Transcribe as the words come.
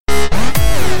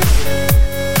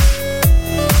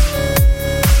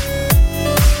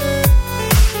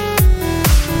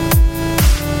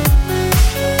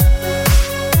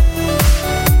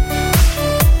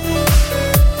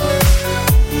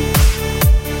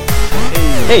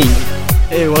Hey,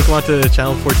 Hey, welcome on to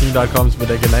channel14.com's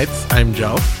Bodega Nights. I'm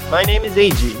Joe. my name is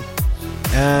AG.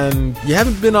 And you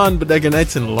haven't been on Bodega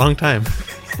Nights in a long time.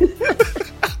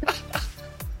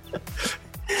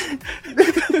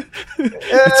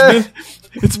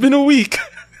 It's been a week.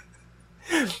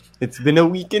 It's been a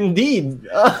week indeed.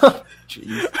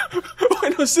 Jeez. I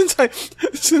know,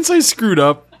 since I screwed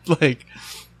up,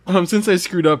 since I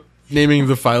screwed up naming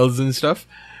the files and stuff,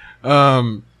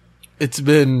 it's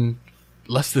been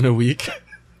less than a week.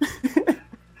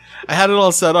 I had it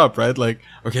all set up, right? Like,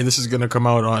 okay, this is gonna come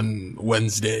out on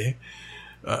Wednesday,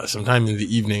 sometime in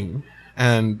the evening,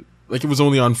 and like it was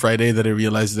only on Friday that I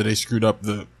realized that I screwed up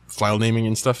the file naming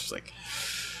and stuff. It's like,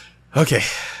 okay,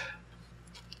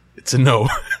 it's a no.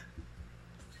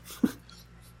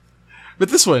 But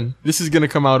this is gonna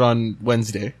come out on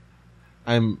Wednesday.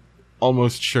 I'm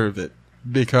almost sure of it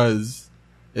because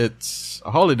it's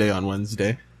a holiday on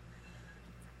Wednesday.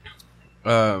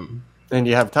 And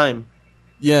you have time.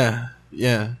 Yeah.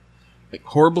 Like,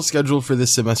 horrible schedule for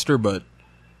this semester, but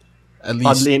at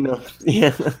least Oddly enough.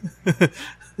 Yeah.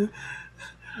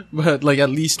 but like at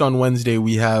least on Wednesday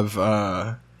we have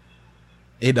Eid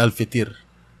al-Fitr,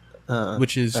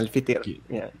 which is Al-Fitr.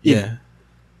 Yeah.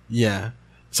 Yeah.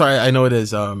 Sorry, I know it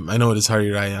is Hari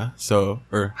Raya,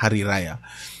 or Hari Raya.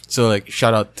 So like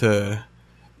shout out to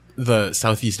the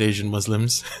Southeast Asian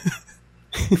Muslims.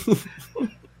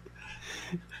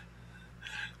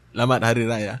 Lamat Hari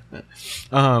Raya.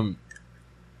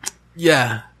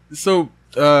 Yeah. So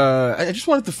I just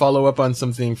wanted to follow up on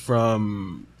something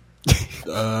from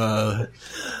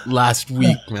last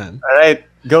week, man. All right,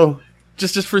 go.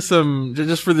 Just for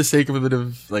the sake of a bit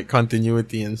of like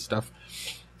continuity and stuff.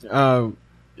 I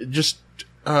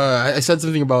said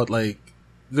something about like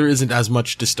there isn't as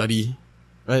much to study,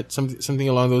 right? Something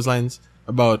along those lines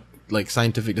about like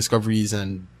scientific discoveries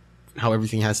and how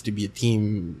everything has to be a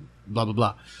team, blah blah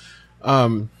blah.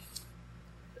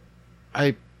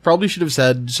 I probably should have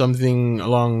said something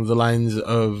along the lines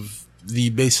of the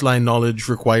baseline knowledge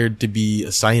required to be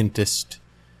a scientist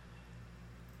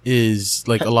is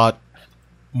like a lot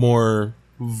more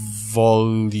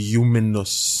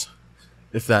voluminous,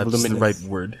 if that's the right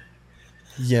word.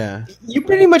 Yeah. You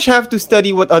pretty much have to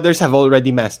study what others have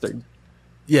already mastered.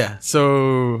 Yeah.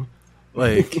 So,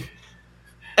 like,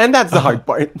 and that's the hard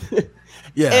part.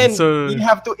 yeah. And so you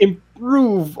have to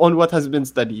improve on what has been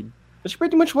studied. That's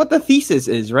pretty much what the thesis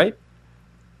is, right?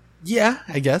 yeah,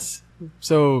 I guess.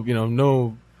 So,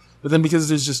 no, but then because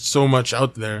there's just so much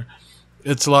out there,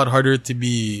 it's a lot harder to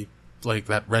be like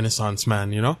that Renaissance man,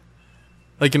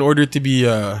 Like in order to be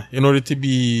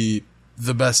the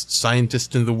best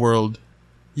scientist in the world,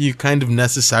 you kind of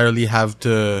necessarily have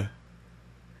to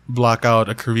block out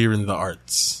a career in the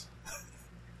arts.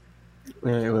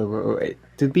 Wait.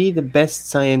 To be the best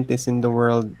scientist in the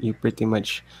world, you pretty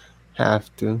much have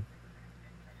to.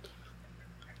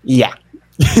 Yeah.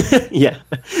 Yeah.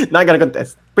 Not gonna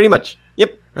contest. Pretty much.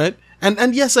 Yep. Right?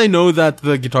 And yes, I know that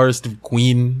the guitarist of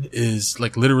Queen is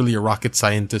like literally a rocket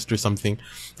scientist or something.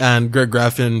 And Greg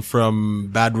Graffin from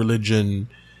Bad Religion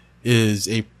is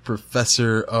a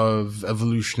professor of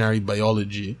evolutionary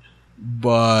biology.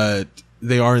 But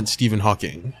they aren't Stephen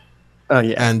Hawking.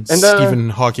 Yeah. And Stephen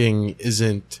Hawking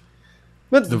isn't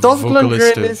But the Dolph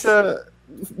vocalist Lundgren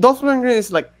Dolph Lundgren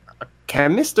is like a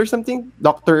chemist or something,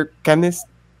 doctor chemist,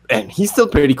 and he's still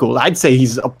pretty cool. I'd say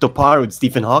he's up to par with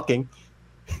Stephen Hawking.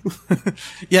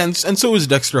 Yeah, and so is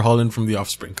Dexter Holland from The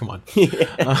Offspring. Come on.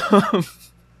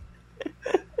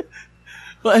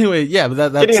 Well, anyway, yeah,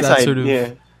 but that's aside, sort of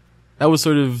yeah. that was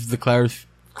sort of the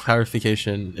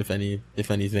clarification, if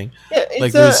anything. Yeah,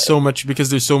 Like there's so much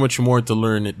more to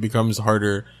learn. It becomes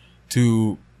harder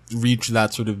to reach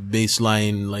that sort of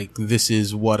baseline. Like this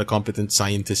is what a competent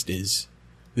scientist is.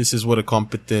 This is what a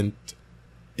competent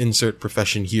insert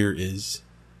profession here is.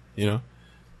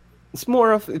 It's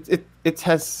more of it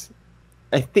has,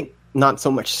 I think, not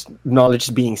so much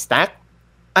knowledge being stacked.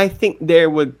 I think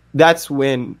that's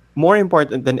when, more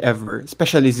important than ever,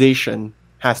 specialization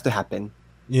has to happen.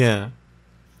 Yeah.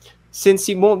 Since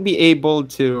you won't be able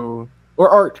to,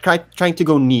 or trying to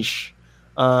go niche.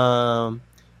 So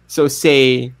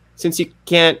say, since you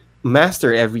can't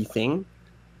master everything,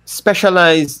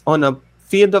 specialize on a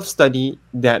field of study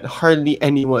that hardly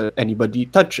anybody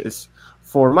touches.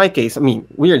 For my case, I mean,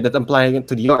 weird that I'm applying it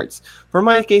to the arts. For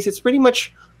my case, it's pretty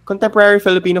much contemporary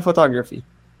Filipino photography.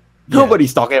 Yeah.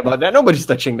 Nobody's talking about that. Nobody's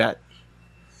touching that.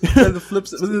 And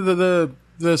the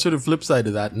sort of flip side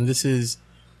of that, and this is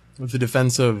the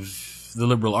defense of the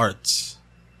liberal arts.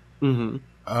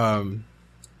 Mm-hmm.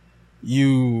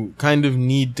 You kind of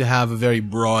need to have a very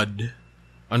broad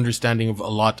understanding of a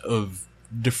lot of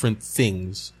different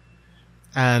things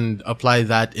and apply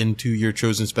that into your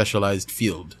chosen specialized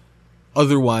field.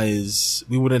 Otherwise,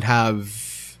 we wouldn't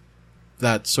have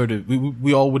that sort of,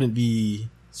 we all wouldn't be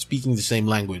speaking the same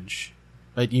language,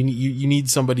 right? You need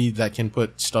somebody that can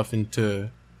put stuff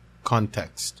into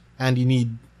context, and you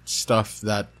need stuff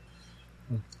that,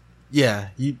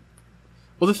 the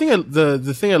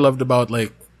thing I loved about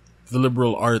like the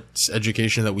liberal arts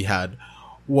education that we had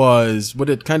was what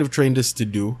it kind of trained us to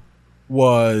do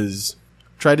was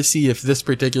try to see if this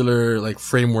particular like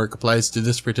framework applies to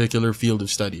this particular field of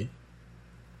study.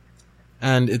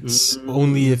 And it's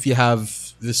only if you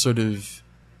have this sort of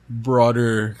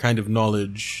broader kind of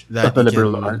knowledge that the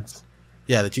liberal arts.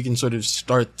 Yeah, that you can sort of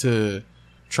start to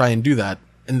try and do that.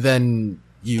 And then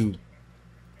you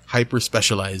hyper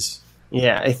specialize.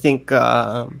 Yeah, I think,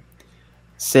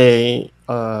 say,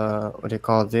 what do you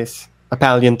call this? A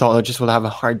paleontologist will have a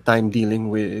hard time dealing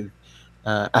with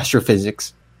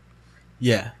astrophysics.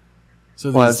 Yeah.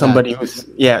 So while somebody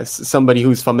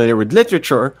who's familiar with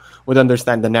literature would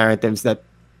understand the narratives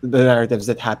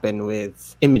that happen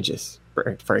with images,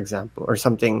 for example, or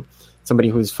somebody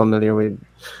who's familiar with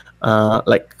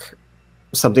like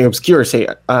something obscure, say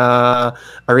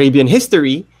Arabian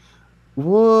history,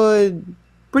 would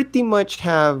pretty much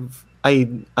have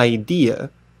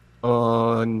idea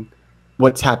on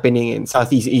what's happening in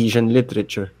Southeast Asian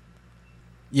literature.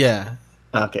 Yeah.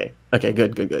 Okay.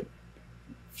 Good.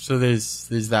 So there's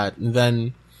that, and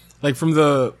then like from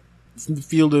the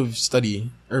field of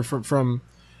study, or from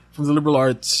the liberal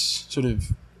arts sort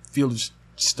of field of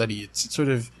study, it's sort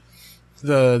of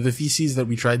the theses that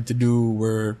we tried to do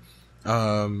were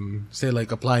say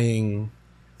like applying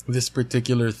this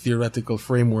particular theoretical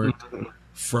framework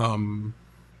from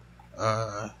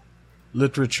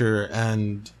literature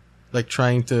and like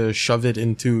trying to shove it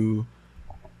into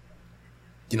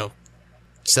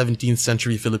 17th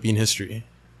century Philippine history.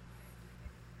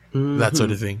 That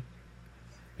sort of thing.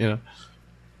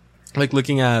 Like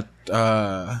looking at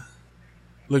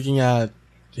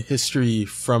history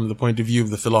from the point of view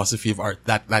of the philosophy of art,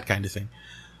 that kind of thing.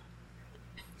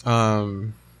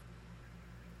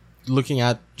 Looking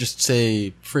at just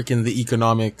say freaking the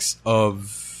economics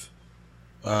of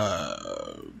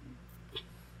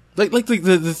like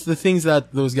the things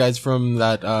that those guys from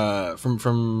that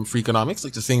from free economics,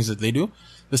 like the things that they do,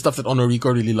 the stuff that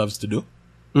Honorico really loves to do.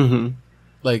 Mm-hmm.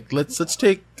 Like let's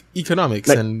take economics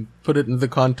and put it in the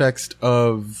context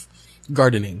of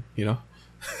gardening,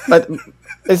 But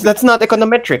that's not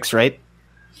econometrics, right?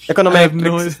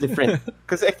 Econometrics is different,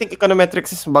 because I think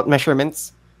econometrics is about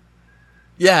measurements.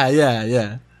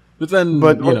 Yeah.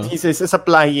 But what he says is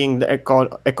applying the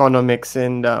economics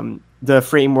and the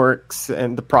frameworks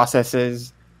and the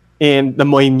processes and the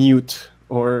minute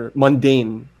or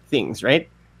mundane things, right?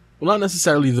 Well, not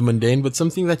necessarily the mundane, but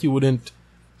something that you wouldn't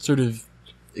sort of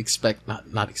expect,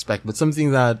 not expect, but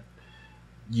something that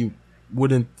you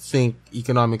wouldn't think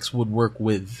economics would work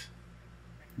with.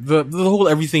 The whole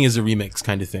everything is a remix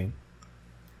kind of thing.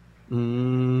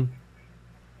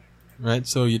 Right?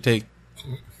 So you take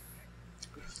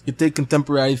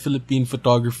contemporary Philippine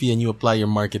photography and you apply your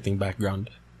marketing background.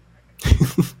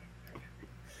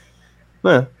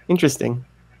 Interesting.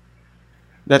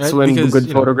 That's right? when Because,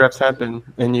 good photographs happen,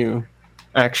 and you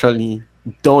actually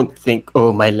don't think,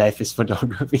 oh, my life is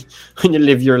photography. When you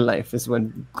live your life is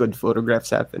when good photographs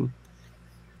happen.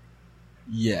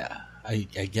 Yeah, I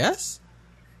guess.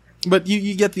 But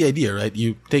you get the idea, right?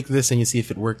 You take this and you see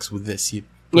if it works with this. You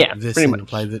put this and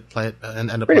apply it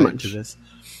and apply it to this.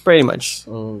 Pretty much.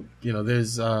 So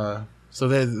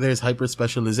there's hyper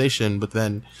specialization, but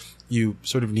then you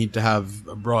sort of need to have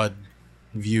a broad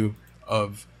view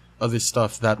of other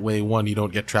stuff. That way, one, you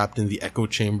don't get trapped in the echo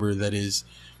chamber that is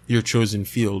your chosen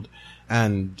field,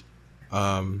 and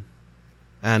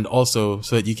also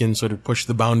so that you can sort of push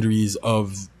the boundaries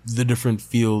of the different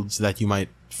fields that you might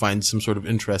find some sort of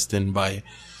interest in by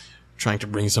trying to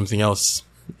bring something else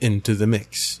into the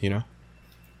mix, Yeah.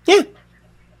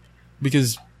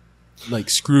 Because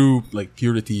screw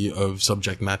purity of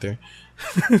subject matter.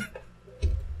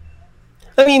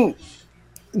 I mean,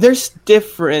 there's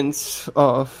difference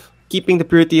of keeping the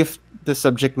purity of the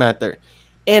subject matter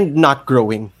and not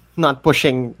growing, not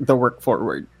pushing the work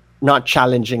forward, not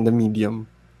challenging the medium.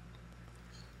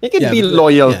 You can be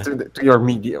loyal to your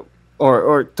medium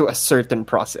or to a certain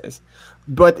process.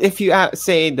 But if you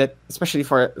say that, especially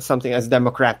for something as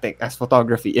democratic as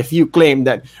photography, if you claim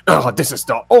that, this is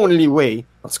the only way,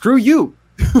 well, screw you.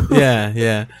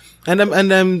 Yeah. And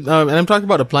I'm talking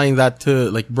about applying that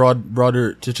to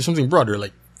broader to something broader,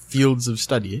 like fields of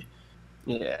study.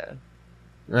 Yeah.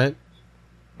 Right?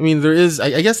 I mean, there is,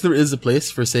 I guess there is a place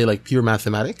for, say, like, pure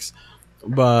mathematics,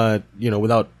 but, you know,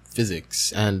 without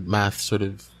physics and math sort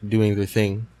of doing their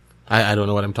thing. I don't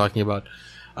know what I'm talking about.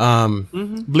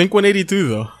 Blink 182,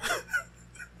 though.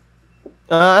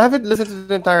 I haven't listened to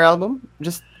the entire album.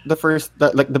 Just the first,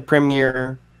 like the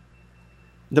premiere,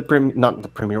 not the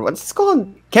premiere. What's it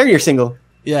called? Carrier single.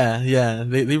 Yeah.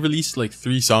 They released like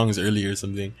 3 songs earlier or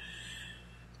something.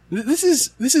 This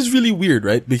is really weird,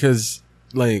 right? Because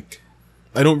like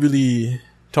I don't really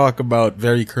talk about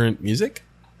very current music,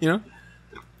 you know?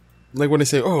 Like when I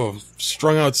say, "Oh,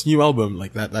 Strung Out's new album,"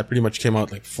 like that pretty much came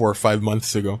out like 4 or 5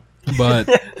 months ago. But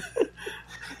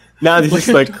now this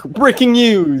is like breaking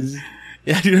news.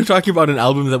 Yeah, you're talking about an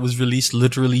album that was released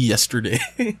literally yesterday.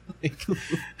 Like,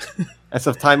 as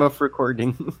of time of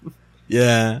recording.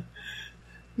 Yeah.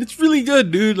 It's really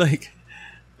good, dude. Like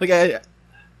I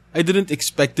didn't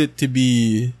expect it to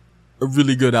be a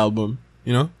really good album,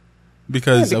 you know?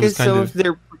 Because I was kind some of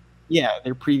their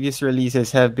previous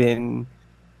releases have been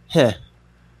to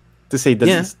say the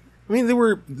least. I mean,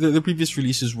 the previous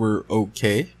releases were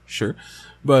okay, sure.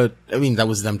 But I mean, that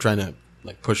was them trying to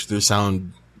like push their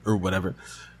sound or whatever.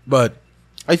 But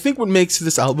I think what makes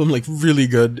this album like really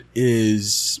good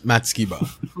is Matt Skiba.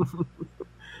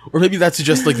 Or maybe that's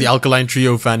just like the Alkaline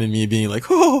Trio fan in me being like,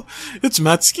 "Oh, it's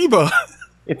Matt Skiba."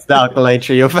 It's the Alkaline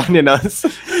Trio fan in us.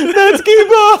 Matt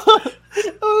Skiba!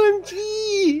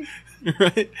 OMG!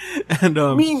 Right? And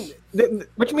I mean,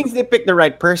 which means they picked the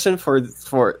right person for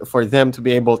them to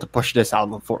be able to push this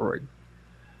album forward.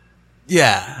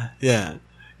 Yeah.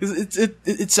 'Cause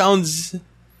it sounds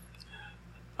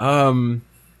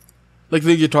like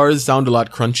the guitars sound a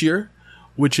lot crunchier,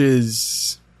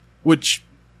 which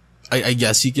I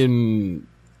guess you can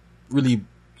really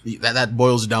that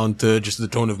boils down to just the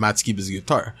tone of Matt Skiba's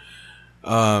guitar.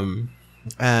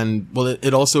 And well,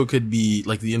 it also could be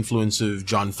like the influence of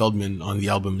John Feldman on the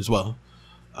album as well.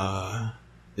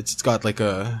 It's got like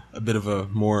a bit of a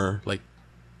more like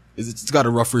it's got a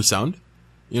rougher sound,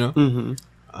 you know. Mm-hmm.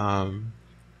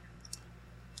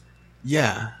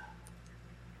 Yeah.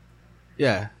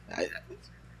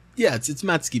 It's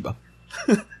Matt Skiba.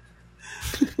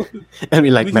 And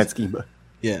we like Matt Skiba.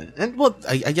 Yeah, and well,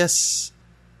 I guess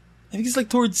I think it's like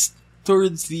towards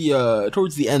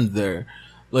the end there,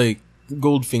 like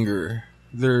Goldfinger,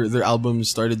 their albums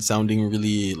started sounding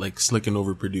really like slick and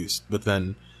overproduced, but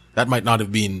then that might not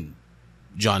have been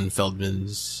John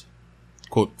Feldman's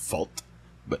quote fault.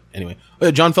 But anyway,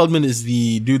 John Feldman is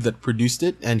the dude that produced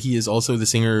it, and he is also the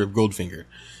singer of Goldfinger.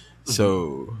 Mm-hmm.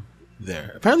 So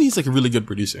there, apparently he's like a really good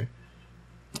producer.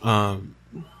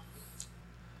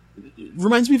 It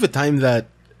reminds me of a time that.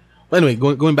 Well,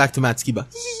 anyway, going back to Matt Skiba.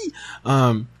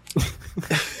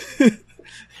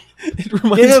 It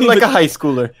reminds me like a high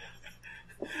schooler.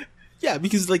 Yeah,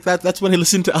 because like that's when I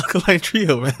listened to Alkaline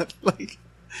Trio, man.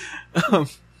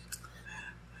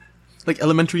 Like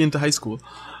elementary into high school.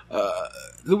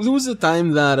 There was a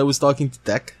time that I was talking to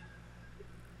Tech.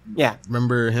 Yeah.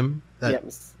 Remember him?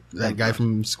 That guy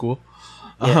from school?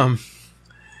 Yeah.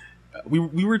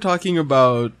 We were talking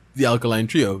about the Alkaline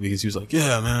Trio because he was like,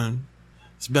 "Yeah, man,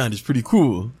 this band is pretty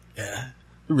cool. Yeah,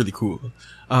 they're really cool."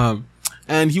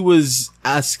 And he was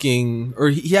asking, or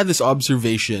he had this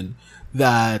observation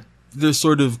that they're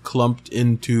sort of clumped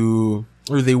into,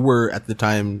 or they were at the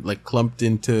time, like clumped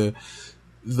into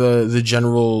the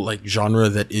general like genre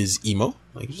that is emo.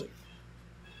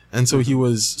 And so he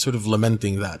was sort of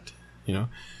lamenting that, you know,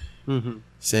 mm-hmm.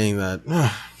 saying that,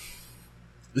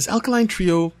 is Alkaline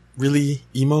Trio really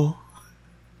emo?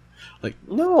 Like,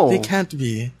 no, they can't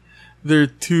be. They're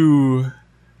too,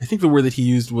 I think the word that he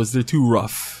used was they're too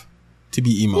rough to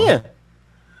be emo. Yeah.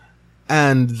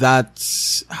 And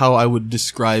that's how I would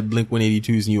describe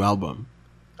Blink-182's new album.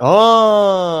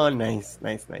 Oh, nice.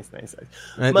 Right? It's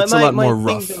a lot more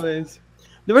rough.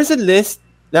 There was a list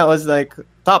that was like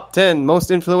top 10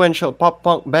 most influential pop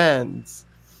punk bands.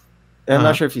 And I'm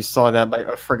not sure if you saw that, but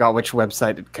I forgot which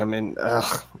website it came in.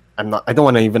 I don't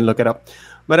want to even look it up.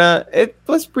 But it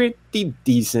was pretty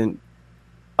decent.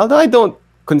 Although I don't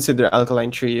consider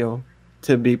Alkaline Trio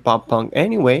to be pop punk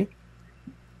anyway.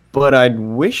 But I'd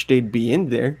wish they'd be in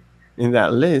there, in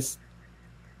that list.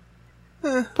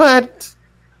 But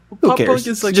who pop cares? Punk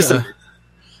is like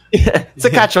it's a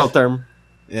catch-all term.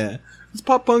 Yeah.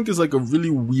 Pop punk is like a really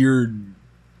weird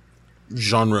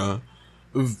genre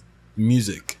of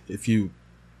music, if you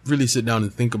really sit down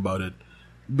and think about it.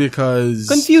 Because...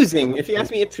 confusing. If you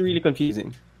ask me, it's really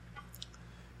confusing.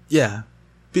 Yeah.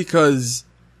 Because,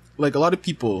 like, a lot of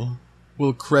people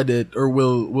will credit, or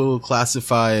will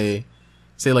classify,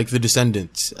 say, like, The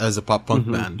Descendants as a pop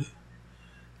punk band.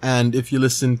 And if you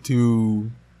listen to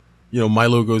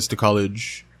Milo Goes to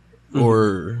College,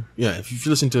 or if you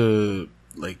listen to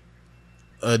like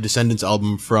a Descendants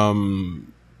album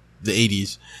from the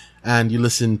 80s and you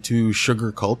listen to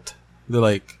Sugar Cult, they're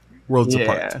like worlds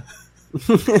apart.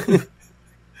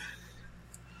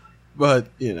 But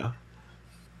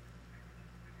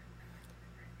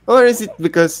Or is it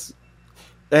because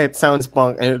it sounds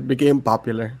punk and it became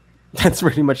popular? That's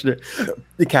pretty much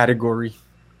the category.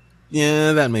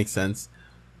 Yeah, that makes sense,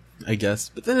 I guess.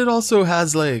 But then it also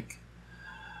has like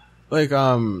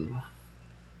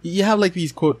you have like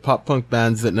these quote pop punk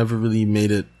bands that never really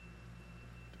made it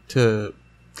to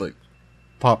like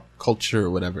pop culture or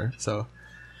whatever. So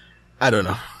I don't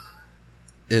know.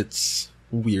 It's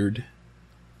weird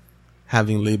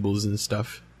having labels and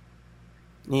stuff.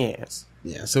 Yes.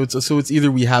 Yeah, so it's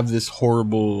either we have this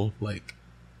horrible like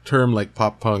term like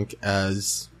pop punk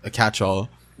as a catch-all,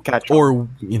 or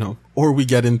we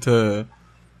get into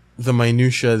the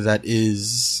minutia that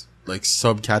is like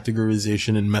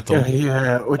subcategorization in metal.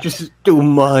 Yeah, which is too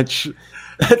much.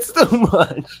 That's too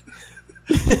much.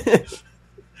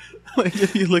 Like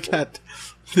if you look at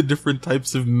the different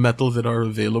types of metal that are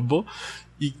available,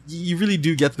 you really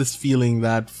do get this feeling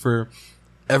that for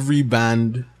every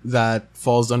band that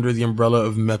falls under the umbrella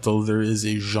of metal, there is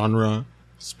a genre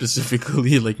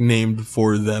specifically like named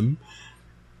for them.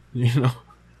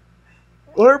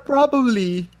 Or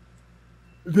probably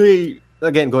they,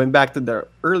 again, going back to the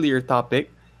earlier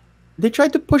topic, they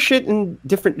tried to push it in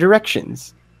different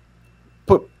directions.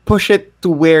 Push it to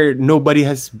where nobody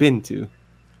has been to.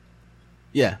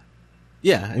 Yeah.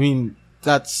 I mean,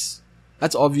 that's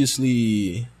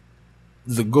obviously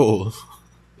the goal,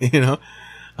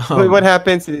 But what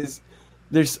happens is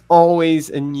there's always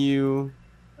a new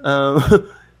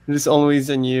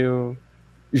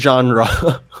genre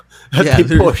that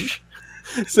they push.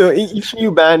 So each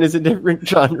new band is a different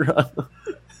genre.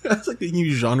 That's like a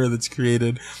new genre that's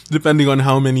created depending on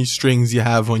how many strings you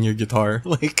have on your guitar,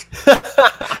 like,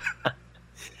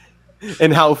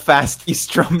 and how fast you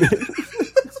strum it.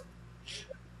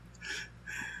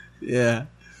 Yeah.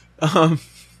 But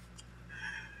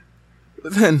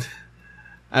then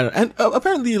I don't know. And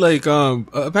apparently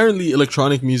apparently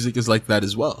electronic music is like that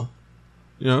as well.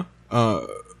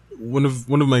 One of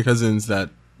my cousins that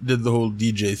did the whole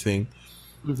DJ thing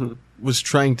was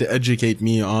trying to educate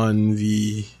me on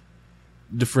the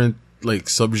different like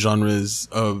subgenres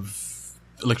of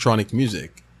electronic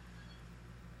music.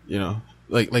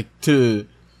 Like to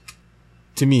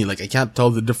me, like I can't tell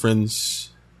the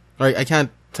difference. Right? I can't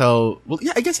tell. Well,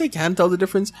 yeah, I guess I can tell the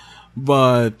difference,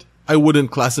 but I wouldn't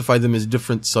classify them as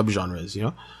different subgenres.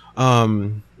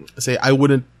 Say I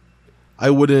wouldn't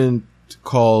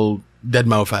call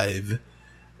Deadmau 5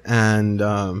 and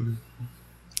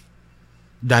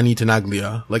Danny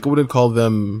Tenaglia, like I wouldn't call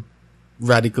them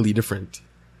radically different.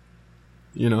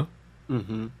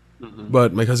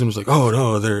 But my cousin was like, "Oh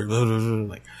no, they're blah, blah, blah."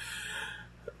 Like,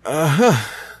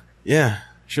 yeah,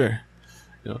 sure."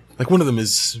 Like one of them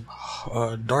is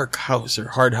Dark House or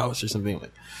Hard House or something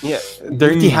like. Yeah,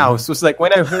 Dirty House was like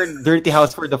when I heard Dirty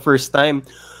House for the first time.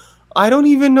 I don't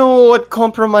even know what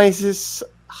compromises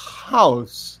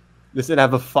house. Does it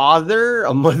have a father,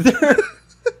 a mother?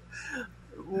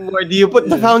 Where do you put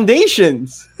the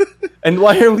foundations? And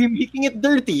why are we making it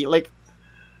dirty? Like,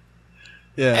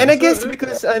 yeah. And I guess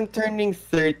because I'm turning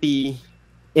 30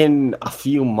 in a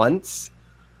few months,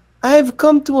 I've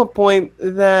come to a point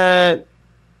that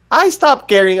I stopped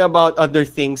caring about other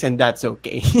things, and that's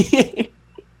okay.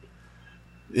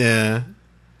 Yeah.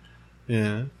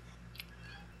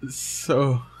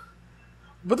 So,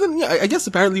 but then yeah, I guess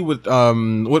apparently what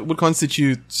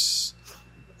constitutes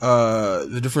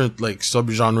the different like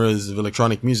subgenres of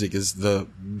electronic music is the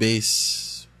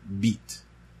bass beat.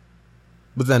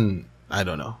 But then I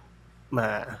don't know.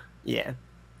 Yeah.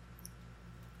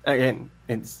 Again,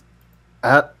 it's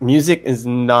music is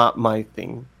not my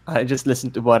thing. I just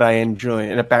listen to what I enjoy,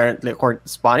 and apparently, according to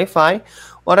Spotify,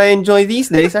 what I enjoy these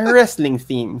days are wrestling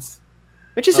themes,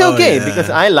 which is okay because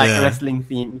I like wrestling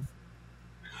themes.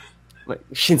 Like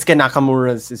Shinsuke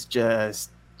Nakamura's is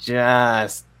just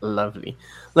lovely.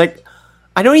 Like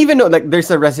I don't even know. Like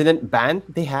there's a resident band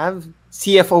they have,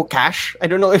 CFO Cash. I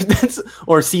don't know if that's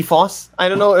or CFOS. I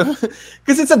don't know if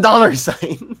because it's a dollar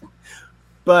sign,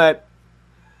 but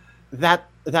that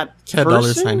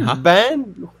person,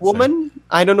 band, woman, sorry.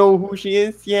 I don't know who she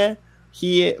is. Yeah,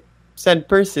 he said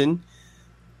person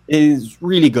is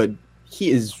really good. He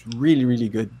is really, really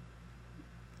good.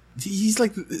 He's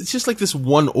like, it's just like this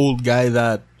one old guy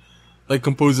that like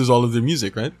composes all of their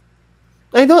music, right?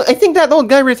 I think that old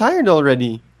guy retired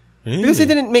already. Really? Because he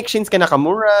didn't make Shinsuke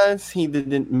Nakamura's, he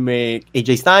didn't make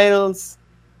AJ Styles.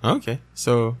 Okay,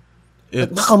 so But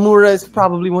it's Nakamura is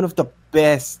probably one of the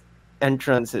best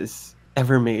entrances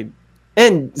ever made.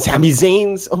 And Sami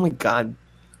Zayn's, oh my god.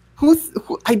 Who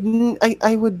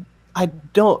I would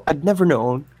I'd never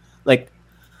known. Like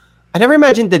I never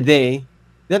imagined the day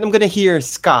that I'm gonna hear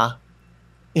ska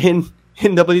in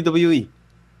WWE.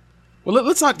 well.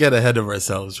 Let's not get ahead of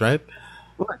ourselves, right?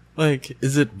 What? Like,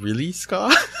 is it really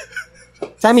ska?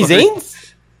 Sami Sorry.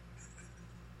 Zayn's?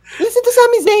 Listen to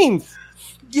Sami Zayn's.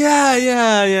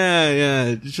 Yeah.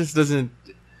 It just doesn't.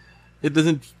 It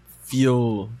doesn't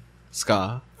feel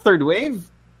ska. Third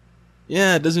wave?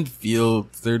 Yeah, it doesn't feel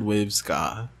third wave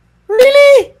ska.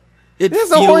 Really? It This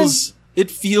is a horn. feels.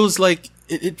 It feels like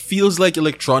it feels like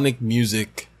electronic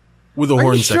music with a Are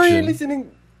horn you sure you're section.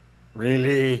 listening?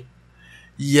 Really?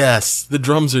 Yes, the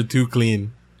drums are too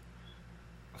clean.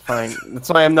 Fine. That's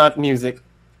why I'm not music.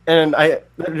 And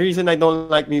the reason I don't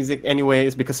like music anyway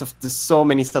is because of there's so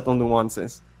many subtle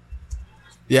nuances.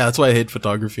 Yeah, that's why I hate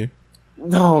photography.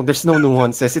 No, there's no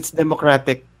nuances. It's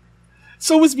democratic.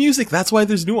 So is music. That's why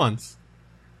there's nuance.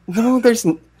 No, there's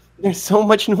so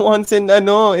much nuance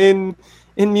in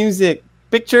music.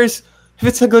 Pictures, if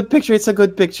it's a good picture, it's a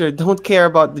good picture. Don't care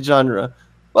about the genre.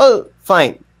 Well,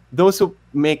 fine. Those who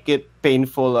make it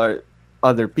painful are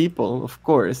other people, of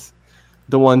course.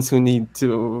 The ones who need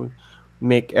to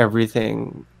make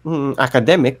everything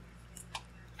academic.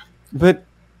 But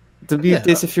the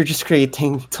beauty is if you're just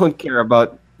creating, don't care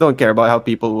about how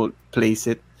people will place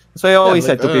it. So I always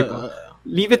said to people,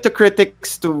 leave it to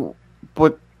critics to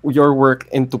put your work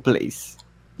into place.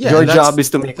 Yeah, Your and job is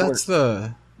to make that's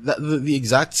work. the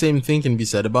exact same thing can be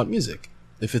said about music.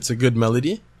 If it's a good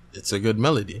melody, it's a good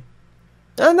melody.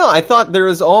 No, I thought there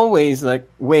was always like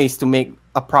ways to make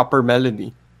a proper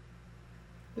melody.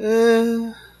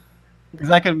 Eh, Because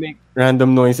I can make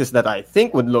random noises that I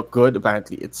think would look good.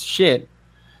 Apparently, it's shit.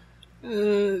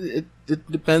 it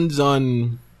depends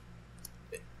on.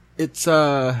 It's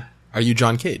Are you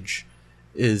John Cage?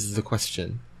 Is the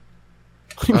question.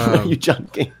 You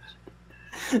junkie.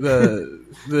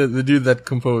 The dude that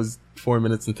composed 4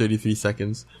 minutes and 33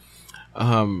 seconds.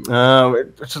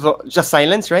 Just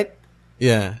silence, right?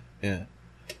 Yeah.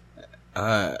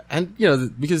 And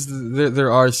because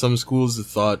there are some schools of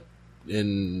thought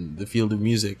in the field of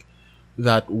music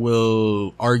that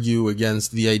will argue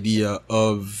against the idea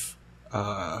of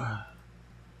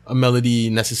a melody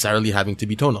necessarily having to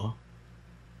be tonal.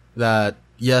 That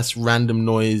yes, random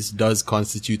noise does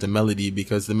constitute a melody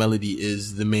because the melody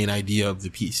is the main idea of the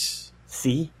piece.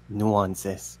 See?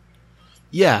 Nuances.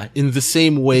 Yeah, in the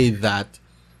same way that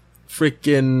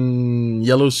frickin'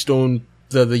 Yellowstone,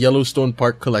 the Yellowstone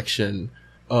Park collection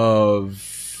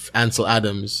of Ansel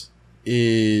Adams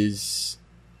is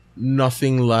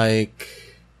nothing like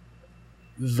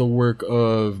the work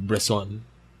of Bresson.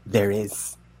 There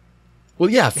is. Well,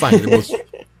 yeah, fine. They're both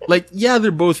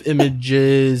they're both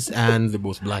images and they're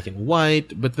both black and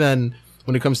white, but then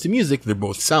when it comes to music, they're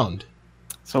both sound.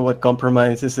 So what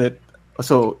compromises it?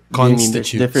 So do you mean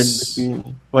there's difference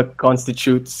between what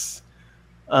constitutes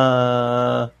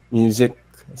music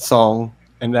song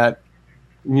and that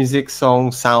music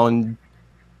song sound?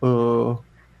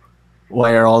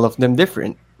 Why are all of them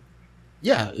different?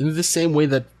 Yeah, in the same way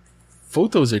that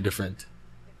photos are different.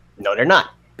 No, they're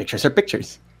not. Pictures are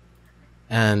pictures.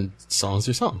 And songs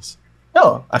are songs.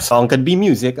 No, a song could be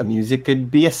music. A music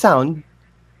could be a sound,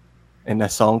 and a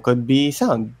song could be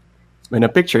sound. When a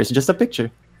picture is just a picture.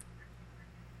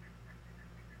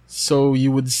 So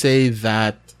you would say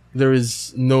that there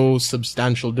is no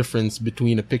substantial difference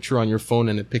between a picture on your phone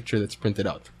and a picture that's printed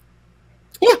out.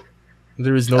 Yeah.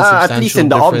 There is no substantial at least in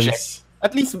the difference. object.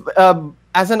 At least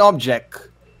as an object,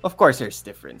 of course there's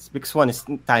difference because one is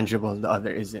tangible, the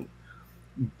other isn't.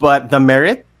 But the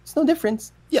merit, there's no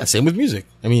difference. Yeah, same with music.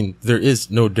 I mean, there is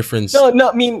no difference No,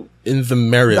 I mean in the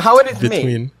merit how it is between.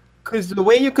 made. Because the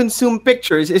way you consume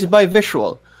pictures is by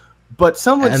visual. But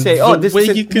some would And say, the this way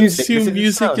isn't you music, consume this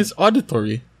music sound. is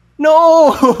auditory.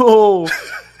 No!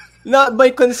 Not by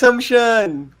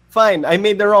consumption. Fine, I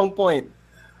made the wrong point.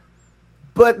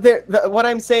 But what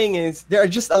I'm saying is, there are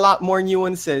just a lot more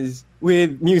nuances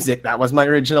with music. That was my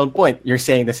original point. You're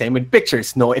saying the same with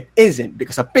pictures. No, it isn't.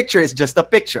 Because a picture is just a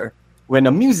picture. When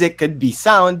a music could be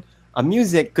sound, a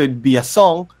music could be a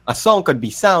song could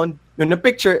be sound. When a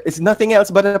picture is nothing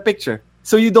else but a picture.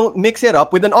 So you don't mix it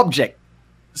up with an object.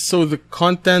 So the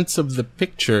contents of the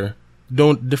picture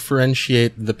don't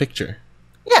differentiate the picture,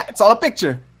 Yeah, it's all a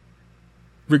picture.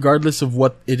 regardless of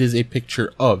what it is a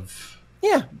picture of.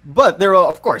 Yeah, but there are,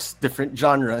 of course, different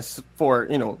genres for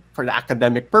the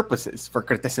academic purposes, for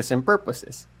criticism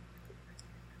purposes.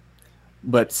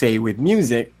 But say with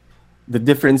music, The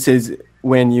difference is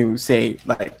when you say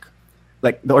like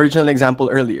the original example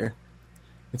earlier.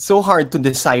 It's so hard to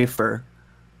decipher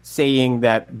saying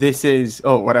that this is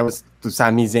what I was to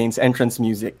Sami Zayn's entrance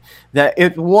music, that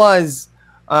it was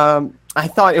I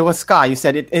thought it was ska. You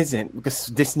said it isn't because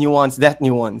this nuance, that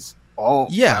nuance. Oh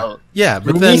Yeah, well, yeah,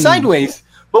 but threw me then sideways.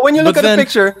 But when you look but at the then-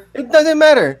 picture, it doesn't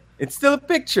matter. It's still a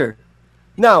picture.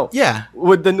 Now, yeah,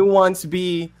 would the nuance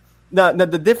be the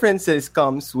differences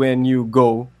comes when you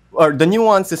go, or the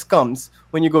nuances comes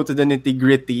when you go to the nitty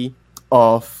gritty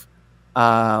of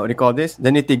what do you call this? The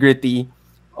nitty gritty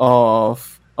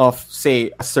of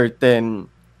say a certain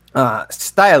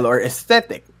style or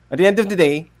aesthetic. At the end of the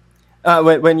day,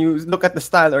 when you look at the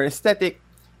style or aesthetic,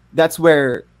 that's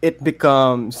where it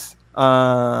becomes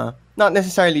not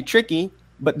necessarily tricky,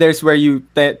 but there's where you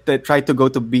try to go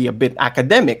to be a bit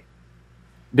academic,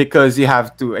 because you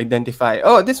have to identify,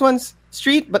 this one's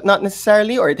street, but not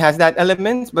necessarily, or it has that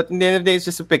elements, but in the end of the day, it's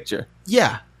just a picture.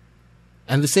 yeah.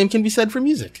 And the same can be said for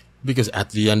music, because at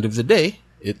the end of the day,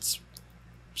 it's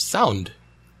sound.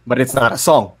 But it's not a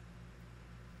song.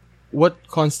 What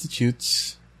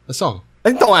constitutes a song?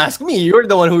 And don't ask me. You're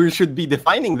the one who should be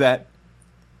defining that.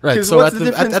 Right. 'Cause So what's at the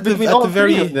the difference at the between at all the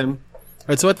three very of them?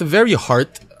 right. So at the very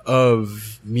heart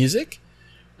of music,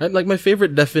 right? Like my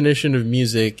favorite definition of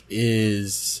music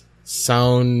is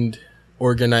sound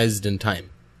organized in time.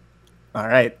 All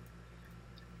right.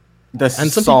 Does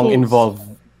And some song people- involve?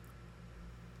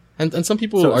 And some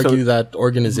people So- argue that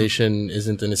organization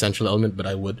isn't an essential element, but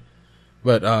I would.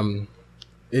 But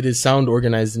it is sound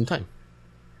organized in time.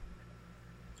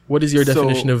 What is your So-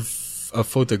 definition of a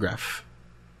photograph?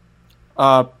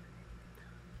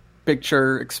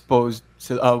 Picture exposed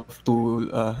to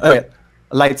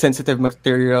light sensitive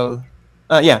material.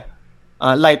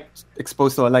 Light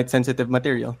exposed to a light sensitive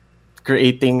material,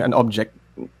 creating an object,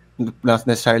 not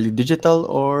necessarily digital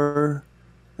or.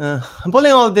 I'm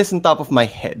pulling all this on top of my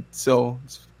head, so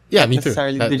it's Yeah, me too.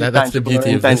 necessarily That's the tangible or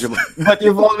beauty of this. intangible. But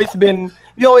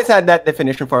you always had that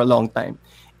definition for a long time,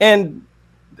 and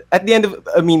at the end of,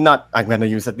 I'm gonna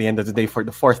use at the end of the day for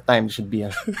the fourth time. It should be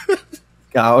a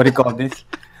what do you call this?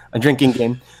 A drinking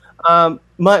game.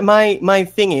 My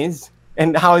thing is,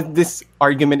 and how this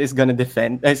argument is gonna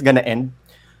end.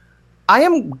 I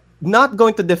am not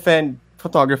going to defend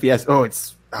photography as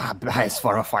it's the highest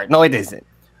form of art. No, it isn't.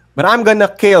 But I'm gonna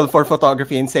kill for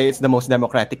photography and say it's the most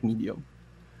democratic medium.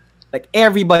 Like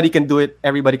everybody can do it,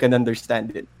 everybody can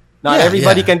understand it. Not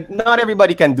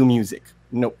everybody can do music.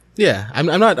 No. Yeah, I'm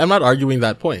not arguing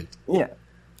that point, Yeah.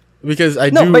 because I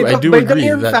No, do but the agree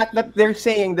mere that fact that they're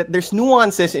saying that there's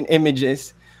nuances in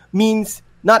images means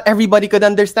not everybody could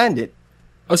understand it.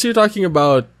 Oh, so you're talking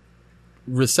about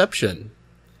reception.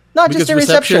 Not Because just the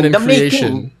reception reception, and the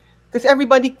creation. making. Because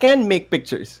everybody can make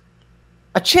pictures.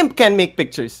 A chimp can make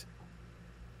pictures.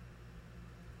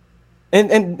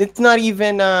 And it's not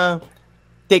even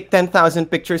take 10,000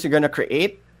 pictures you're gonna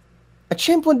create. A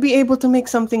chimp would be able to make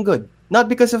something good, not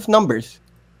because of numbers,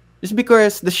 just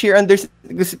because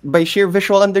by sheer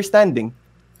visual understanding,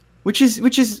 which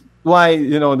is why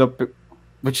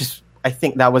I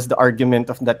think that was the argument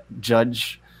of that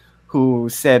judge who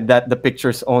said that the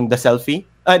pictures own the selfie.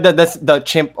 The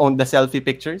chimp owned the selfie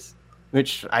pictures,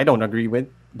 which I don't agree with.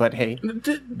 But hey,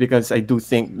 because I do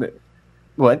think that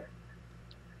what.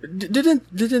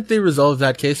 Didn't they resolve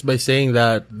that case by saying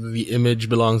that the image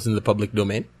belongs in the public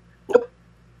domain? Nope.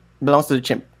 Belongs to the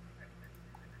chimp.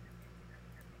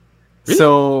 Really?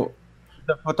 So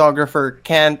the photographer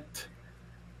can't,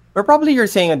 or probably you're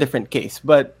saying a different case,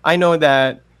 but I know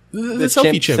that The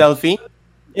selfie chimp. selfie,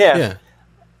 Yeah.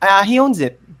 he owns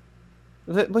it.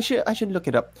 I should look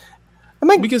it up.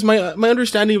 Because my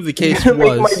understanding of the case It's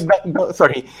gonna was make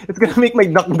my it's gonna make my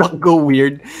duck go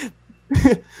weird.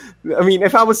 I mean,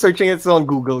 if I was searching it on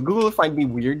Google will find me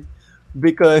weird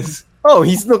because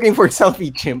he's looking for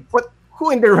selfie chimp. Who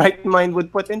in their right mind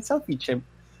would put in selfie chimp?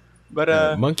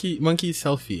 But monkey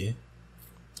selfie.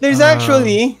 there's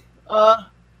actually a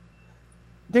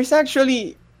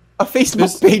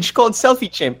Facebook page called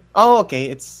Selfie Chimp. Oh, okay,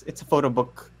 it's a photo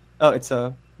book. Oh, it's a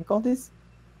what do you call this?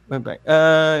 Wait back.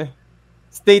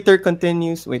 Stater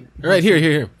continues. Wait. Right here.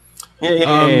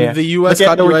 Yeah. The U.S. Look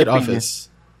at the Copyright Wikipedia. Office.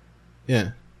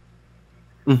 Yeah.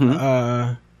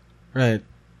 Mm-hmm. Right.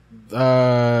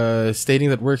 Stating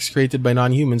that works created by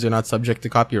non-humans are not subject to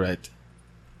copyright.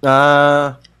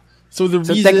 So the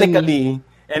So reason technically,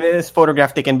 and it is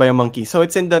photograph taken by a monkey. So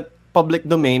it's in the public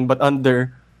domain, but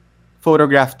under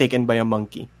photograph taken by a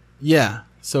monkey. Yeah.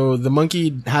 So the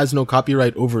monkey has no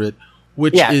copyright over it,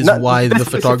 which Yeah, is not- why the the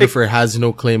specific- photographer has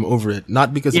no claim over it.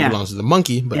 Not because it Yeah. belongs to the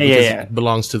monkey, but Yeah, because yeah. it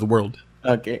belongs to the world.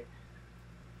 Okay.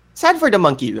 Sad for the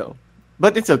monkey though,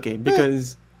 but it's okay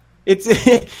because it's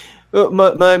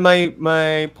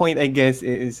my point, I guess,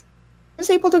 is I was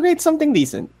able to create something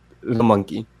decent. The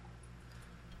monkey.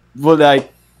 Well,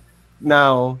 like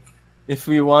now, if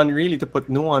we want really to put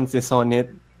nuances on it,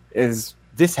 is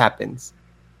this happens?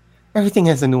 Everything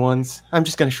has a nuance. I'm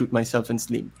just gonna shoot myself and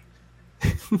sleep.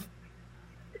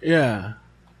 Yeah.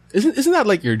 Isn't that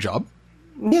like your job?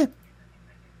 Yeah,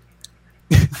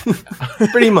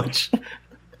 pretty much.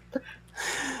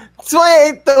 That's why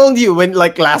I told you when,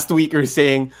 like last week, you're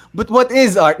saying, "But what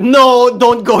is art?" No,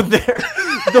 don't go there.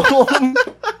 Don't.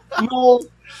 No.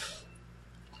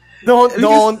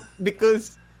 Don't,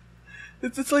 because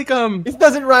It's like it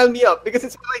doesn't rile me up because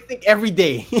it's what I think every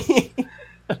day.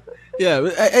 yeah,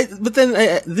 but then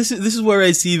this is where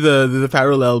I see the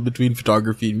parallel between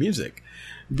photography and music,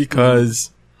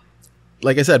 because,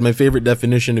 like I said, my favorite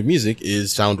definition of music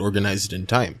is sound organized in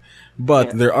time.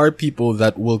 But there are people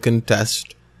that will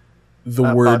contest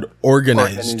the word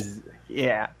organized,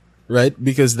 yeah, right?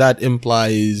 Because that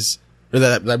implies, or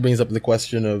that brings up the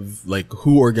question of like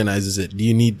who organizes it. Do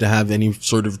you need to have any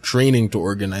sort of training to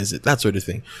organize it? That sort of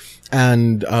thing.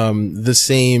 And the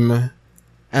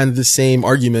same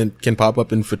argument can pop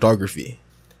up in photography.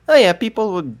 Oh yeah,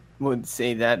 people would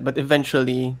say that, but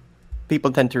eventually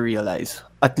people tend to realize,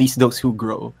 at least those who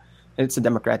grow, it's a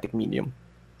democratic medium.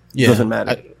 Yeah, it doesn't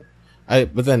matter.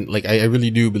 But then, like, I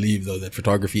really do believe though that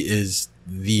photography is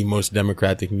the most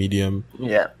democratic medium.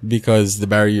 Yeah. Because the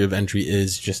barrier of entry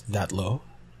is just that low.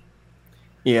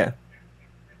 Yeah.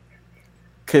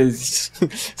 Because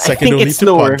second only to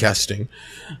podcasting.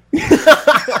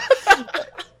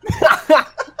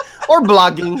 Or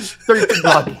blogging. Third to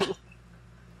blogging.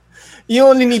 You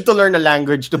only need to learn a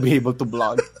language to be able to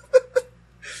blog.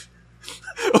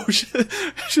 Oh shit.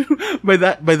 By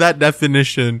that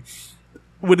definition,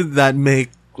 wouldn't that make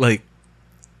like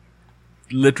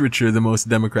literature the most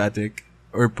democratic,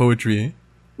 or poetry?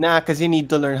 Nah, because you need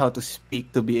to learn how to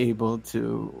speak to be able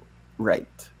to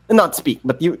write. Not speak,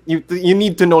 but you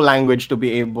need to know language to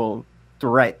be able to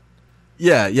write.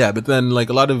 Yeah, but then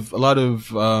like a lot of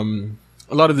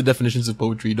the definitions of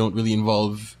poetry don't really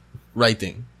involve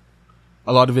writing.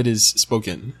 A lot of it is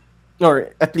spoken.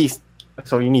 Or at least,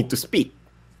 so you need to speak.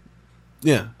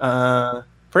 Yeah.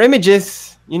 For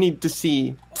images, you need to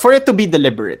see, for it to be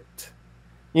deliberate,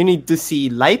 you need to see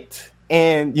light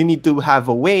and you need to have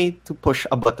a way to push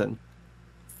a button.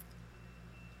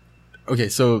 Okay,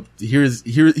 so here's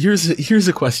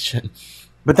a question.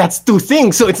 But that's two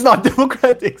things, so it's not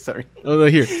democratic. Sorry. Oh no,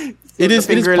 here. So it is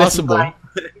possible.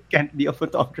 Can't be a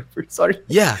photographer. Sorry.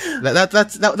 Yeah,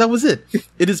 that was it.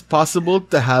 It is possible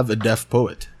to have a deaf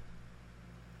poet,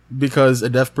 because a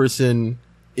deaf person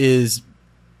is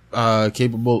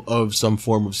capable of some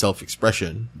form of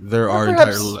self-expression. There are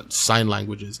entire sign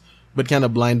languages. But can a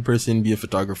blind person be a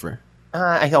photographer?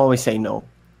 I always say no.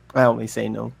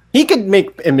 He could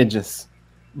make images.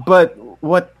 But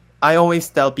what I always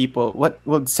tell people, what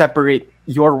would separate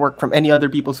your work from any other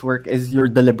people's work is your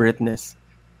deliberateness.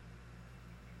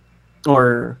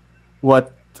 Or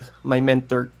what my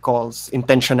mentor calls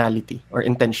intentionality or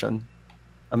intention.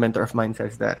 A mentor of mine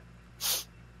says that.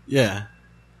 Yeah.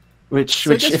 Which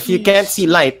if you can't see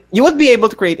light, you would be able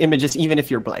to create images even if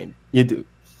you're blind. You do.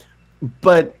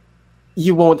 But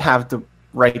you won't have the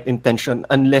right intention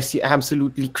unless you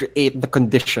absolutely create the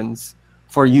conditions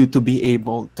for you to be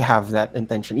able to have that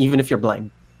intention, even if you're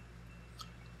blind.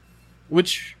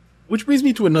 Which brings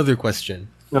me to another question.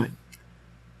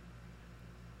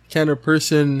 Can a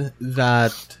person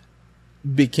that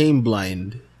became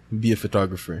blind be a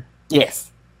photographer?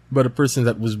 Yes. But a person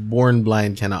that was born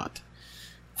blind cannot?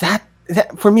 That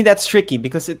for me, that's tricky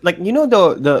because it, like, you know,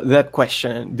 that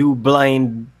question, do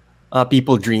blind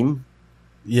people dream?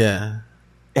 Yeah.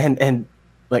 And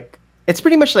like, it's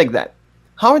pretty much like that.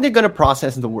 How are they going to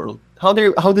process the world? How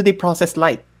do they process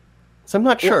light? So I'm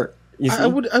not sure. I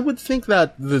would think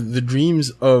that the dreams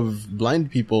of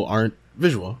blind people aren't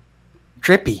visual.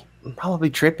 Trippy. Probably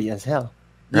trippy as hell.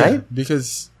 Right?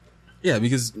 Yeah,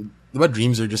 because what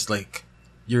dreams are just like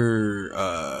your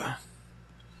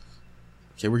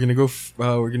okay, we're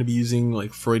gonna be using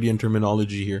like Freudian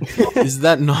terminology here. Is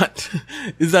that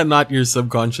not your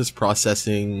subconscious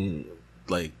processing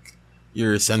like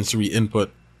your sensory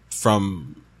input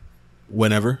from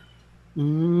whenever?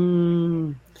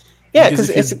 Yeah, because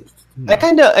it's I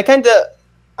kind of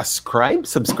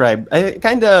subscribe. I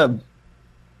kind of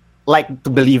like to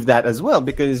believe that as well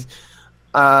because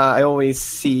I always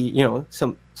see, you know,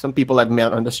 some people I've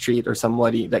met on the street or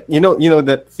somebody, like you know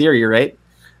that theory, right?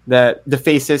 That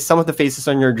some of the faces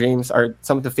on your dreams are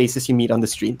some of the faces you meet on the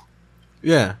street.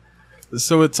 Yeah.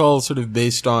 So it's all sort of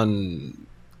based on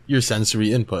your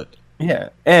sensory input. Yeah,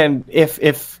 and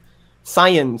if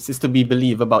science is to be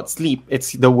believed about sleep,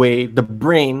 it's the way the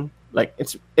brain, like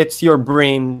it's your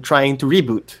brain trying to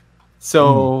reboot.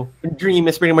 So a dream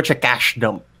is pretty much a cash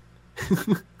dump.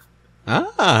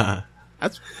 Ah,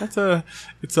 that's a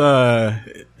it's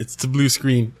the blue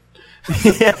screen.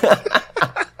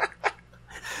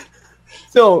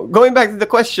 So going back to the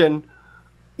question,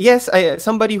 yes,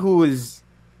 somebody who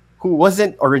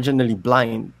wasn't originally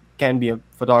blind can be a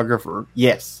photographer.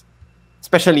 Yes,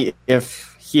 especially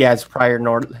if he has prior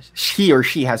knowledge, he or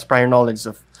she has prior knowledge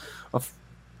of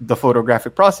the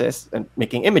photographic process and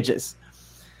making images.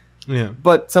 Yeah,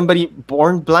 But somebody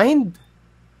born blind,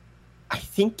 I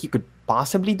think you could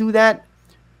possibly do that,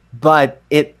 but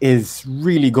it is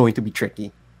really going to be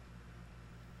tricky.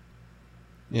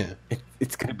 yeah,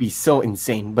 It's going to be so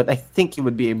insane, but I think you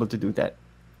would be able to do that.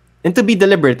 And to be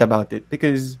deliberate about it,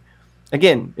 because,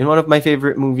 again, in one of my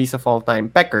favorite movies of all time,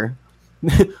 Pecker,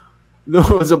 there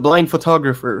was a blind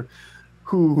photographer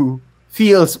who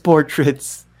feels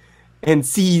portraits and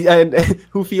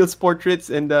who feels portraits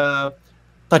and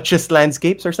touches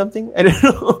landscapes or something. I don't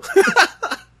know.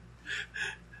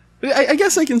 I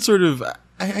guess I can sort of.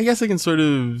 I guess I can sort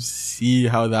of see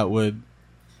how that would.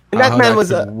 And that man was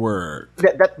could work.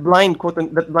 That blind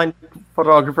that blind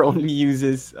photographer only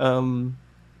uses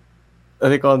what do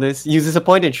they call this? Uses a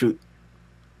point and shoot.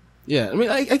 Yeah, I mean,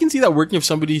 I can see that working if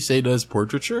somebody say does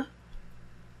portraiture,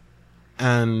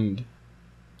 and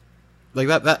like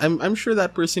that I'm sure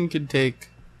that person could take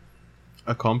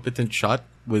a competent shot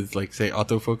with, like, say,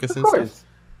 autofocus and stuff.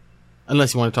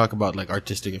 Unless you want to talk about, like,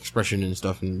 artistic expression and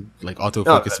stuff, and, like,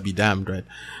 autofocus be damned, right?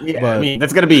 Yeah, but, I mean,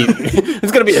 that's gonna be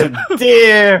it's gonna be a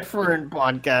different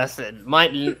podcast and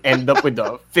might end up with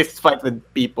a fist fight with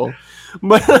people.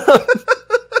 But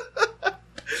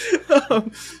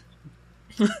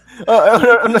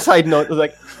on a side note,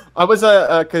 like I was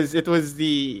because it was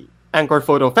the Angkor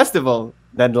Photo Festival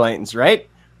deadlines, right?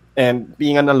 And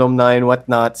being an alumni and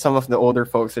whatnot, some of the older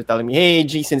folks are telling me, "Hey,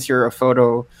 G, since you're a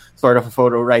photo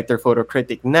writer, photo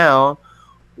critic now,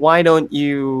 why don't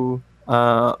you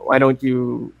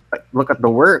like, look at the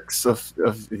works of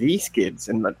these kids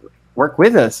and like, work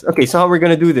with us?" Okay, so how we're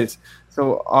gonna do this?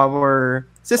 So our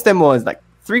system was like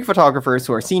 3 photographers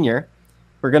who are senior.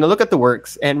 We're gonna look at the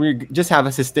works and we just have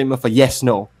a system of a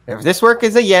yes/no. If this work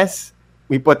is a yes,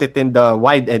 we put it in the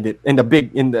wide edit, in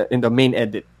the main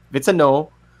edit. If it's a no,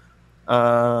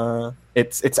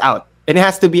 it's out. And it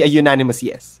has to be a unanimous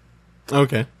yes.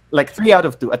 okay. Like 3 out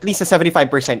of 2, at least a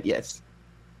 75% yes.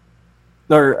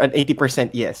 Or an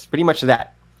 80% yes. Pretty much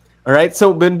that. All right.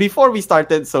 So before we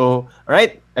started, all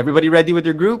right, everybody ready with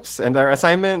your groups and our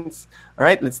assignments? All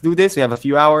right, let's do this. We have a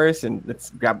few hours and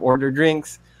let's order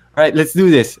drinks. All right, let's do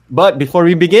this. But before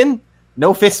we begin,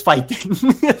 no fist fighting.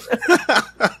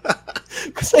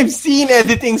 Because I've seen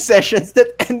editing sessions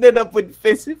that ended up with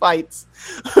fist fights.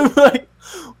 I'm like,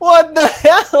 what the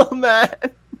hell, man?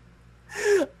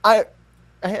 I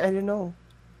don't know.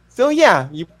 So yeah,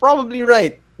 you're probably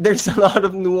right. There's a lot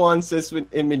of nuances with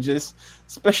images,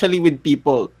 especially with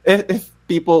people. If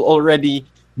people already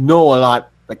know a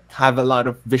lot, like have a lot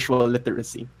of visual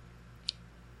literacy.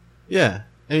 Yeah,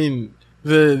 I mean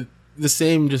the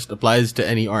same just applies to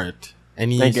any art,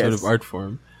 any sort of art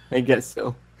form. I guess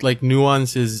so. Like,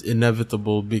 nuance is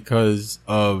inevitable because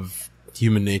of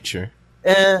human nature.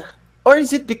 Or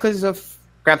is it because of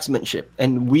craftsmanship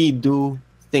and we do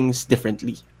things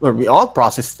differently, or we all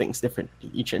process things differently,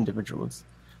 each individuals?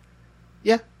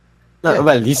 Yeah.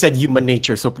 Well, you said human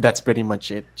nature, so that's pretty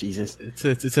much it. Jesus,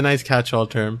 it's a nice catch-all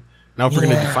term. Now, if we're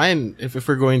going to define, if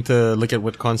we're going to look at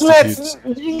what constitutes,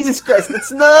 Jesus Christ, it's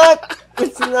not.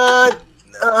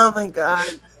 Oh my God.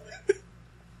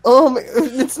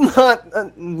 It's not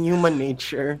human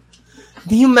nature.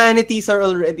 The humanities are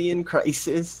already in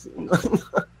crisis.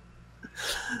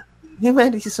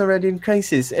 Humanity is already in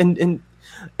crisis, and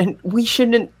we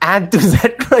shouldn't add to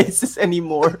that crisis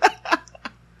anymore.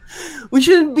 We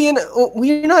shouldn't be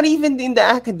we're not even in the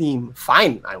academe.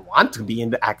 Fine, I want to be in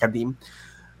the academe,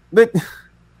 but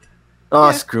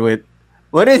screw it.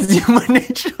 What is human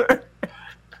nature?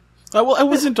 Well, I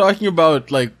wasn't talking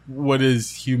about, like, what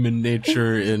is human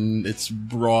nature in its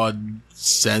broad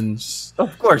sense.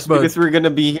 Of course, because we're gonna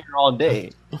be here all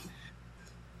day.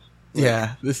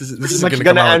 Yeah, this is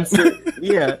gonna answer.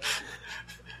 Yeah,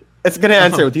 it's gonna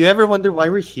answer. Do you ever wonder why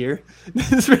we're here?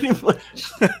 This is pretty much.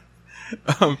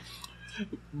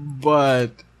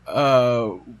 But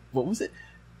what was it?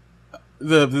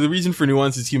 The reason for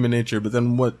nuance is human nature, but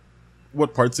then what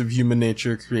parts of human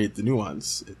nature create the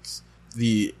nuance? It's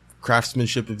the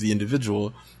craftsmanship of the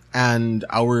individual and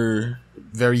our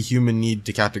very human need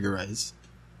to categorize.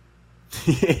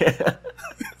 Yeah.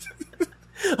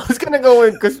 I was gonna go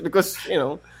with because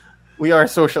we are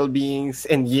social beings,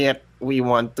 and yet we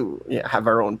want to have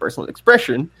our own personal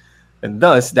expression, and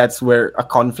thus that's where a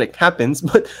conflict happens.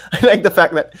 But I like the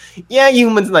fact that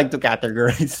humans like to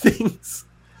categorize things.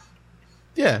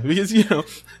 Yeah, because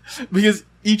because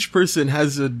each person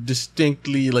has a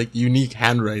distinctly like unique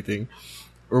handwriting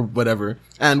or whatever,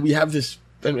 and we have this,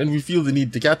 and we feel the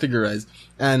need to categorize.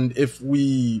 And if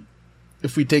we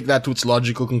take that to its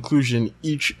logical conclusion,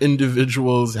 each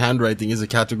individual's handwriting is a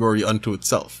category unto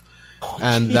itself,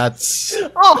 and that's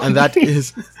and that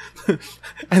is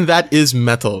and that is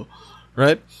metal,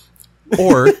 right?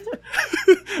 Or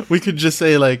we could just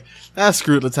say like,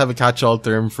 screw it, let's have a catch-all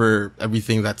term for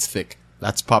everything that's thick.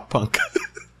 That's pop punk.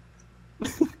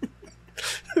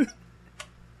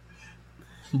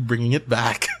 Bringing it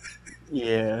back.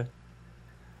 Yeah.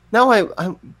 Now I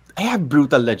have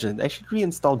Brutal Legend. I should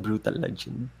reinstall Brutal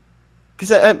Legend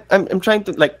because I'm trying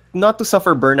to not to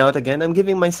suffer burnout again. I'm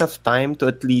giving myself time to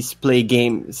at least play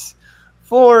games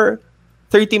for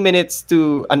 30 minutes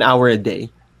to an hour a day.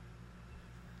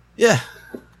 Yeah.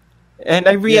 And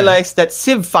I realized that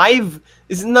Civ 5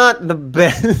 is not the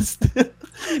best.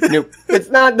 It's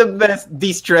not the best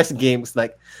de-stress games.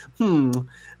 Because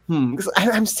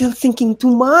I'm still thinking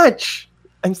too much.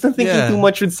 I'm still thinking too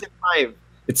much with Civ 5.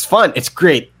 It's fun. It's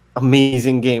great.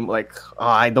 Amazing game.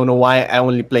 I don't know why I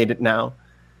only played it now.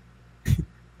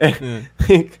 What do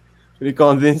you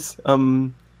call this? As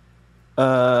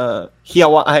an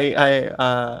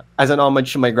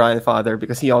homage to my grandfather,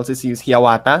 because he also used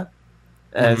Hiawatha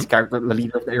as character, the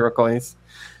leader of the Iroquois.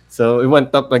 So it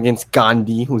went up against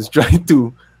Gandhi, who's trying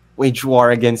to wage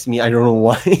war against me. I don't know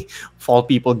why. Of all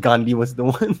people, Gandhi was the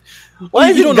one. Why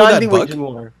is it Gandhi waging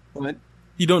war? What?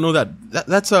 You don't know that?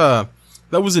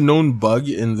 That was a known bug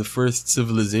in the first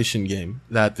Civilization game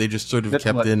that they just sort of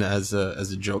kept in as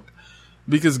a joke,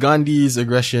 because Gandhi's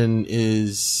aggression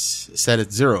is set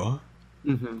at 0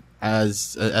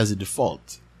 as a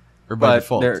default or by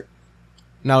default.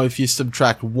 Now, if you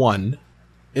subtract 1,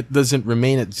 it doesn't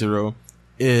remain at 0.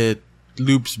 It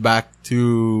loops back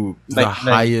to the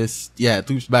highest. Yeah, it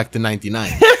loops back to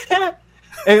 99. And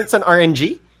it's an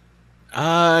RNG?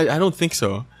 I don't think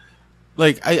so.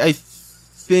 I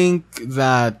think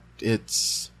that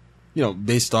it's,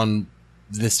 based on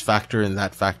this factor and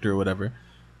that factor or whatever.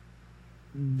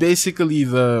 Basically,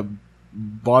 the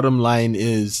bottom line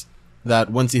is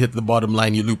that once you hit the bottom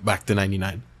line, you loop back to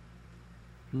 99.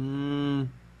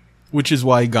 Which is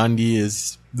why Gandhi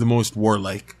is the most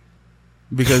warlike.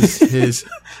 Because his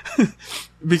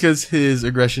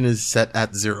aggression is set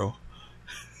at 0.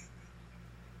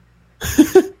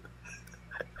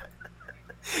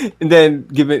 And then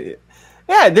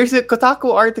there's a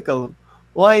Kotaku article.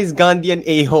 Why is Gandhi an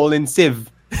a-hole in Civ?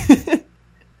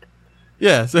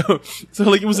 Yeah, so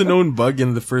it was a known bug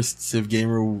in the first Civ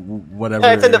game or whatever.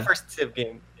 Yeah, it's in the first Civ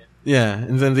game. Yeah,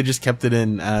 and then they just kept it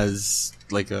in as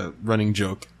a running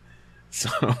joke. So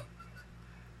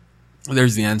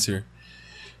there's the answer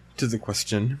to the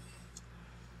question.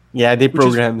 Yeah, they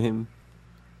programmed him.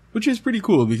 Which is pretty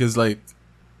cool because a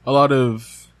lot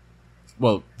of,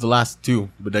 the last 2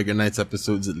 Bodega Nights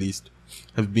episodes at least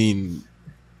have been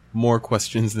more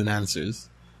questions than answers.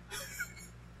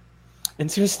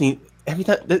 And seriously, every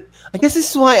time, I guess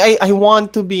this is why I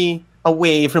want to be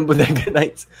away from Bodega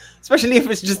Nights, especially if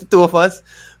it's just the 2 of us,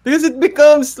 because it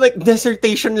becomes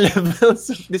dissertation levels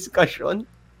of discussion.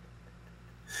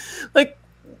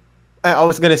 I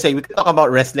was gonna say we could talk about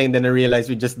wrestling, then I realized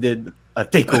we just did a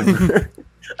takeover,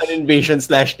 an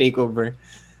invasion/takeover,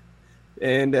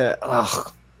 and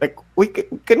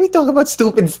can we talk about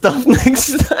stupid stuff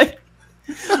next time?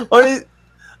 Or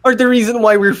the reason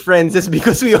why we're friends is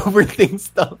because we overthink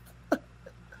stuff.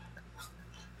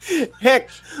 Heck,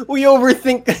 we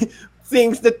overthink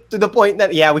things to the point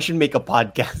that we should make a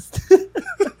podcast.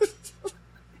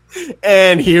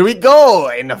 And here we go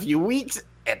in a few weeks,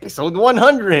 episode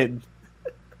 100.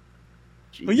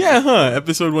 Oh yeah,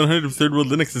 episode 100 of Third World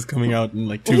Linux is coming out in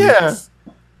 2 weeks.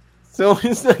 So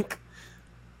it's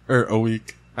or a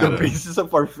week. The basis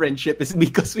of our friendship is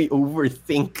because we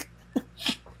overthink.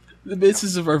 The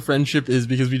basis of our friendship is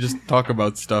because we just talk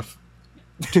about stuff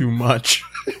too much.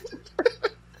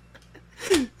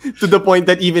 To the point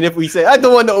that even if we say, I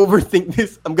don't want to overthink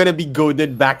this, I'm going to be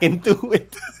goaded back into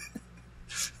it.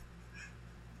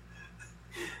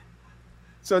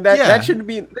 So that should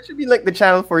be like the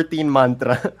Channel 14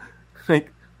 mantra.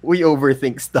 We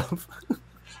overthink stuff.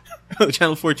 The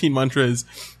Channel 14 mantra is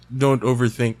don't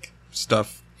overthink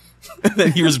stuff. And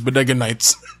then here's Bodega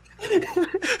Nights.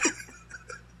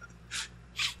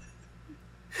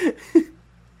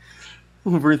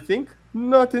 Overthink?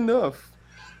 Not enough.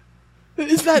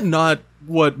 Is that not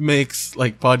what makes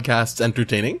like podcasts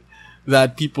entertaining?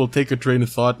 That people take a train of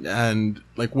thought and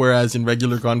like, whereas in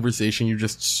regular conversation you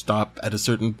just stop at a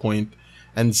certain point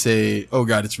and say, "Oh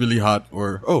God, it's really hot,"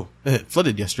 or "Oh, it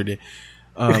flooded yesterday."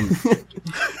 Um,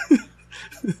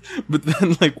 but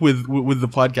then, like with the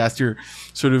podcast, you're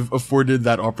sort of afforded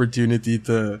that opportunity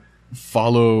to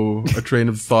follow a train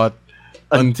of thought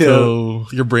until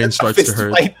your brain starts to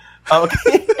hurt. Fight.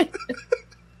 Okay.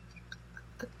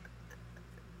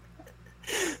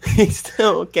 I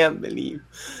still can't believe.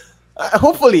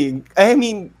 Hopefully, I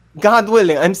mean, God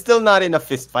willing, I'm still not in a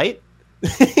fist fight.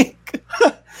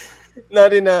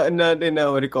 not in a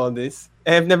what do you call this?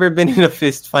 I've never been in a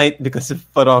fist fight because of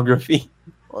photography.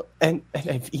 And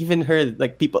I've even heard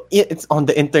like people, it's on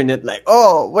the internet, like,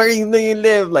 "Oh, where do you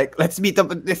live? Like, let's meet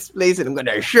up at this place and I'm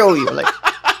gonna show you." Like,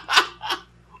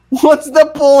 what's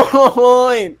the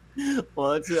point?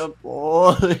 What's the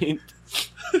point?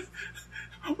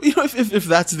 You know, if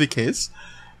that's the case,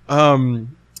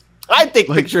 I take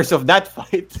pictures of that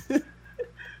fight.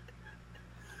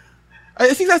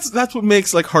 I think that's what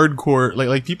makes like hardcore,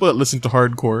 like people that listen to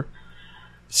hardcore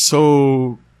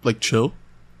so like chill.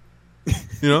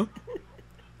 You know,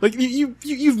 like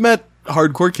you've met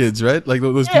hardcore kids, right? Like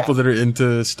those people that are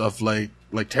into stuff like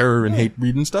terror and hate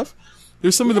breed and stuff.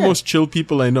 They're some of the most chill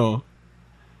people I know.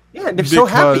 Yeah, they're so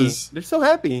happy. They're so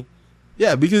happy.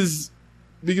 Yeah, because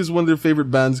when their favorite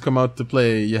bands come out to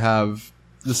play, you have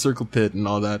the circle pit and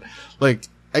all that. Like,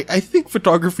 I think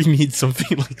photography needs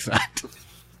something like that.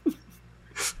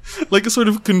 Like a sort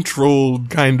of controlled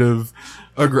kind of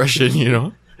aggression, you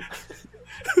know?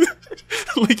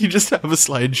 Like you just have a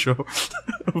slideshow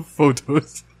of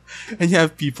photos and you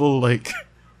have people like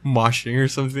moshing or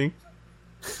something.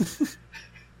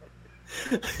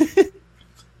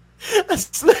 A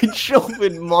slideshow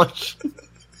with mosh.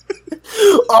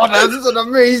 Oh, that is an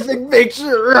amazing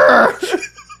picture.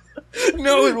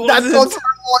 No, it wasn't. That's also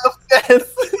a wall of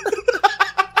death.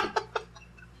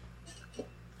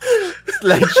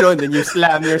 Slideshow, and then you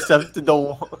slam yourself to the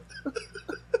wall.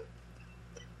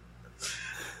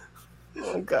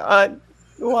 Oh God,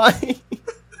 why?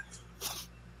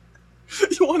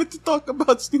 You wanted to talk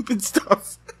about stupid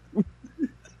stuff.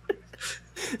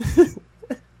 Because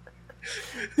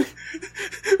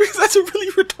that's a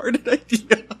really retarded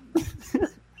idea.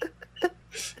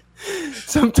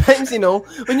 Sometimes, you know,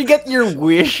 when you get your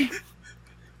wish,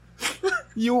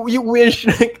 you wish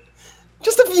like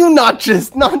just a few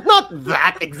notches, not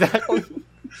that exactly.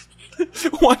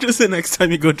 Watch us the next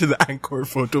time you go to the Angkor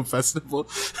Photo Festival.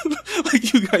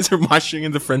 Like you guys are moshing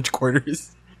in the French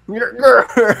quarters.